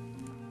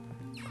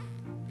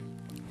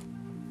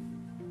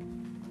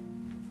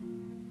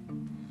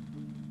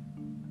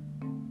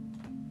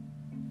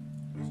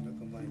 There's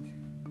nothing like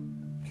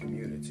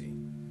community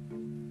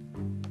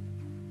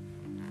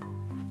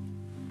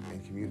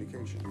and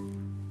communication.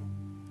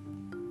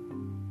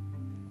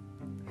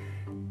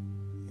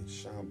 It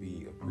shall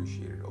be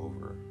appreciated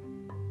over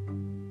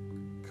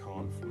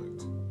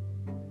conflict.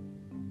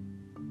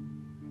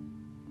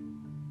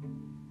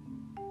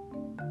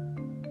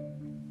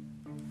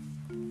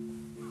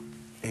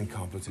 And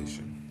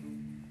competition.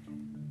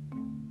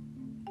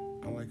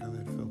 I like how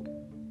that felt.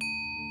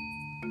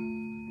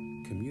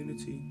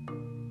 Community,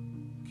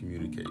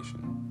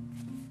 communication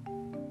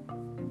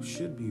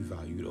should be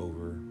valued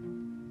over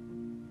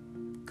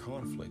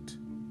conflict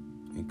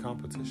and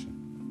competition.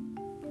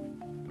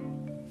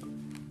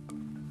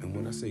 And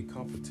when I say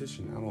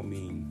competition, I don't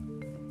mean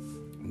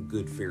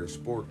good, fair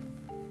sport.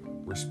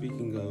 We're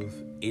speaking of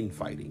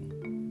infighting.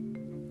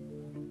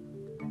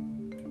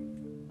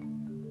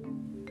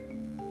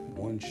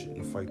 One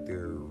shouldn't fight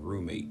their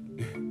roommate.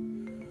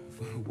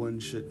 One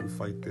shouldn't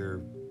fight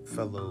their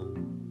fellow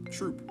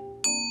troop.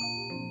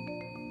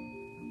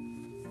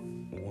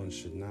 One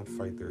should not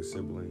fight their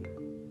sibling.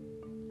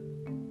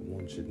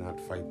 One should not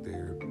fight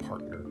their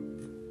partner.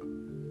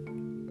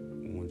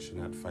 One should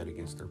not fight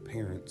against their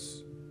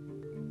parents.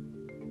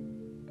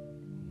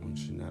 One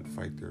should not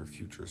fight their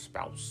future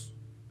spouse.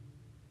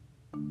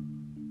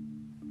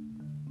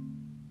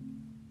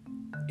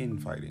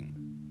 Infighting.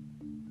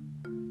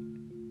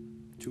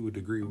 To a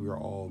degree, we are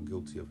all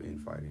guilty of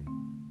infighting.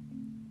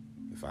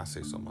 If I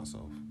say so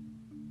myself,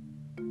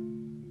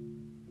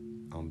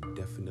 I'm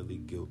definitely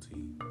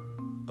guilty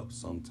of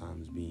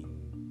sometimes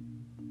being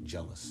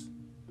jealous,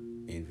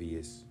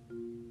 envious,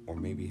 or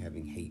maybe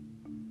having hate,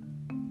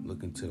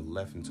 looking to the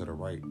left and to the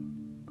right,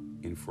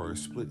 and for a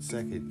split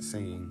second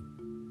saying,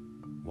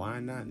 why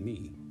not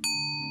me?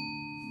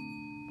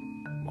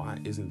 Why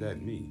isn't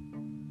that me?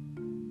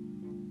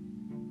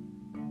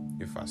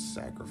 If I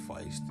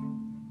sacrificed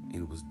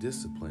and was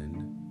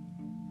disciplined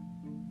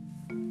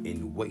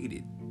and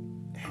waited,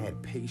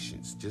 had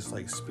patience, just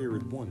like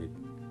Spirit wanted,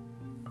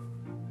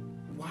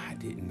 why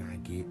didn't I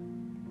get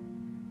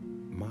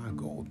my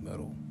gold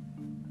medal?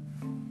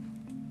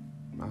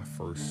 My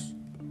first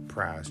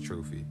prize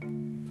trophy.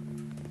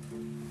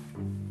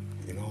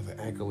 And all the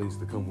accolades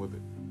that come with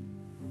it.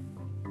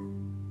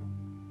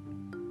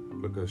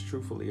 Because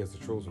truthfully, as the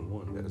chosen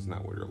one, that is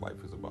not what your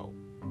life is about.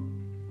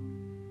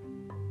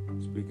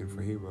 Speaking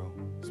for Hero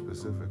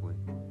specifically,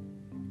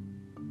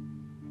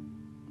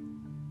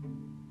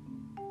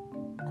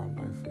 our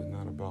life is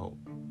not about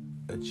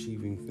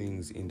achieving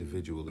things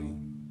individually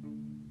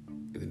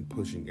and then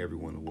pushing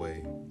everyone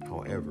away.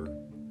 However,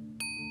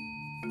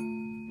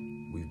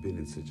 we've been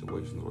in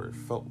situations where it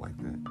felt like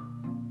that.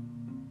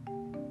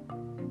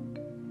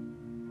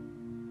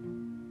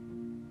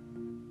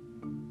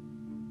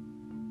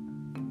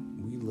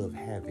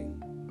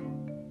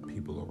 having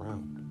people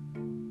around.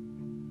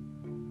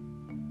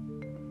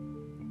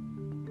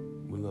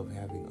 We love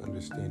having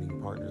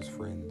understanding partners,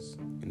 friends,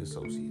 and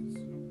associates.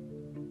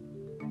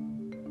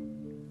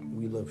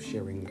 We love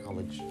sharing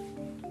knowledge.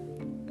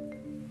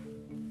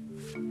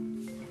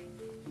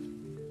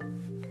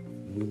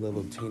 We love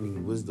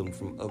obtaining wisdom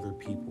from other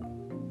people.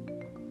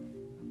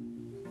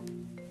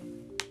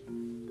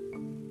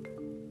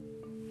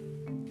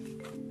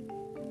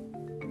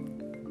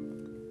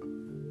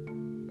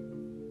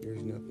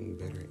 There's nothing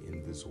better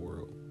in this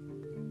world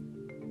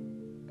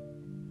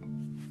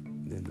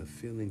than the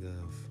feeling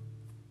of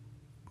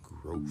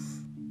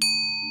growth,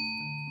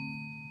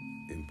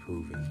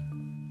 improving,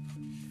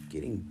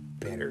 getting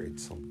better at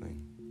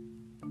something.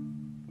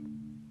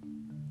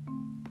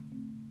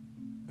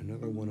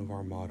 Another one of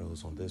our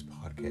mottos on this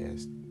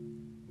podcast: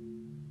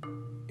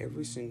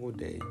 every single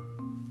day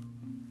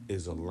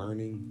is a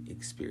learning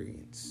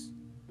experience.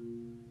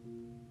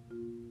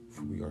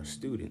 For we are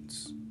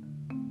students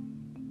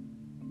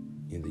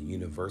in the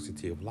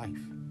University of Life.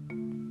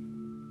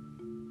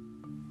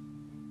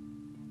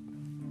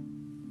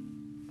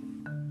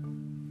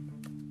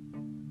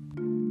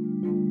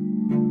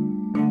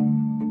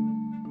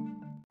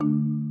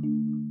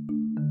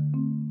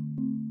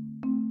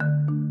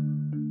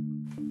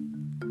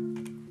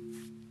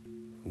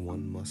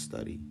 One must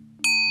study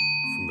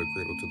from the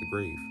cradle to the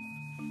grave.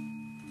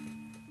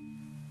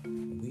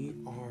 We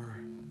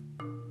are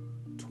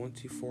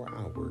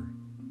 24-hour,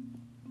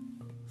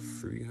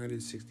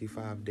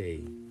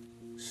 365-day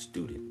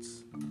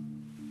students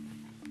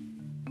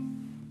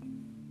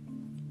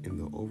in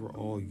the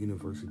overall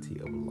University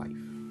of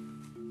Life.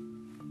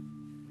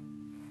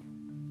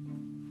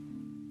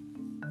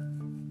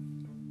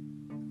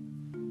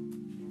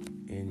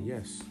 And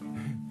yes,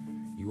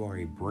 you are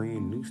a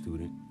brand new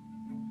student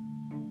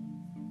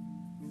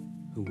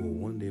who will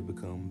one day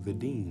become the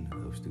dean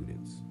of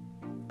students.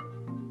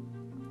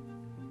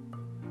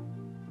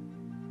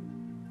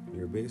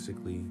 You're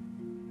basically,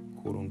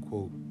 quote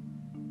unquote,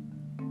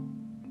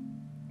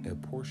 a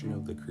portion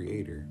of the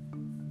Creator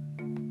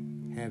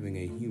having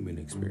a human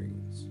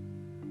experience.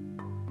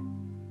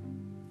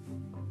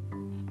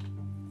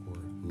 Or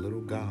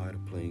little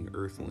God playing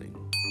Earthling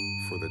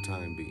for the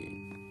time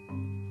being.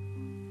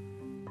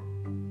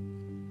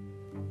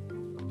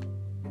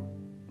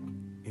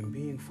 And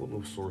being full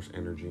of source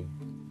energy,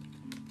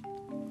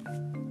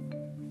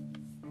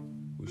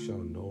 we shall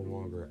no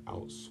longer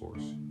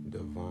outsource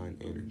divine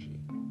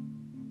energy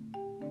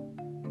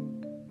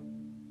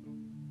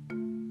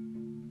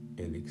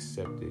and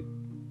accept it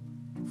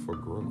for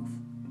growth.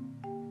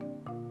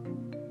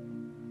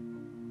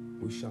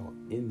 We shall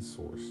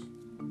insource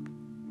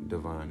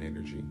divine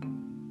energy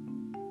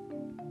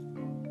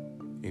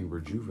and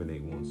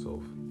rejuvenate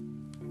oneself.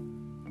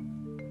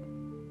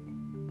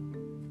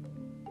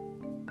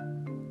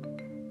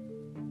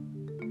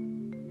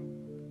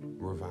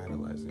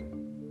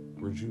 Revitalizing,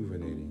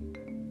 rejuvenating,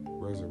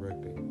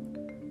 resurrecting.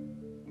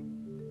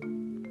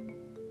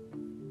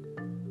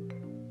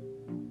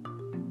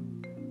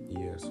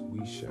 Yes,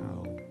 we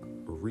shall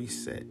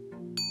reset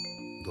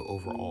the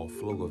overall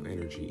flow of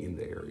energy in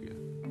the area.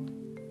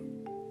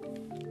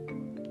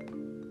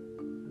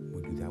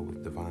 We do that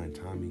with divine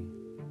timing,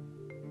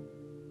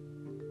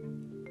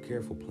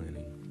 careful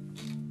planning,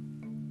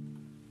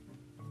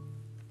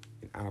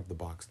 and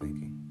out-of-the-box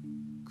thinking,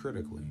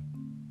 critically.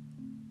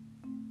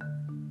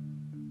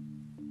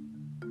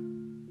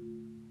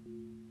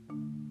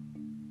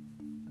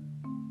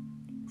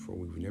 For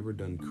we've never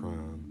done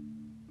crime.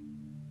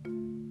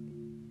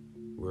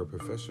 We're a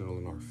professional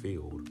in our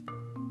field.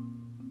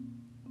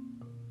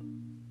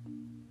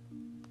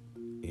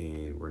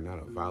 And we're not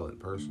a violent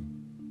person.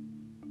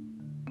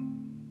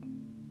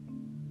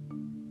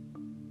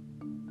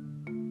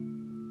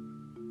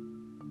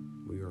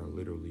 We are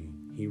literally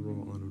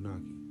Hero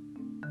Anunnaki.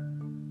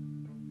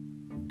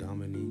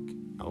 Dominique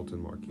Alton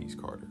Marquise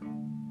Carter.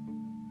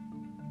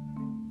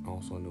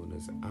 Also known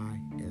as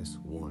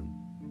IS-1.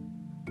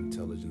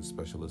 Intelligence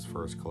Specialist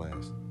First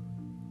Class,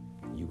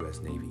 U.S.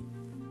 Navy.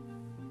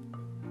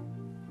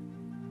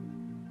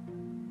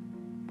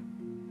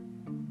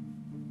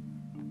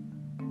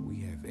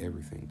 We have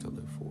everything to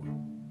live for.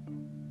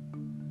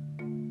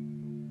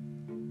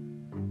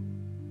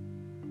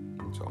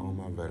 And to all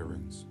my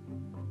veterans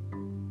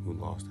who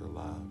lost their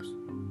lives,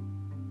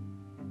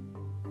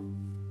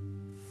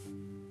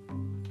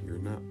 you're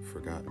not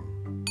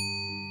forgotten.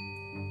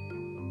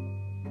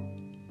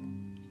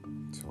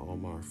 To all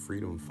my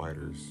freedom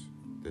fighters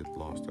that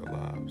lost their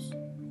lives,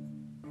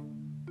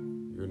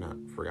 you're not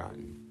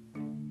forgotten.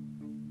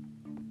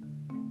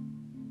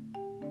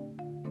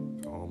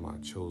 To all my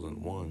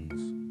chosen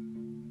ones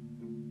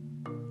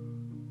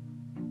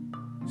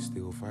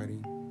still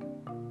fighting,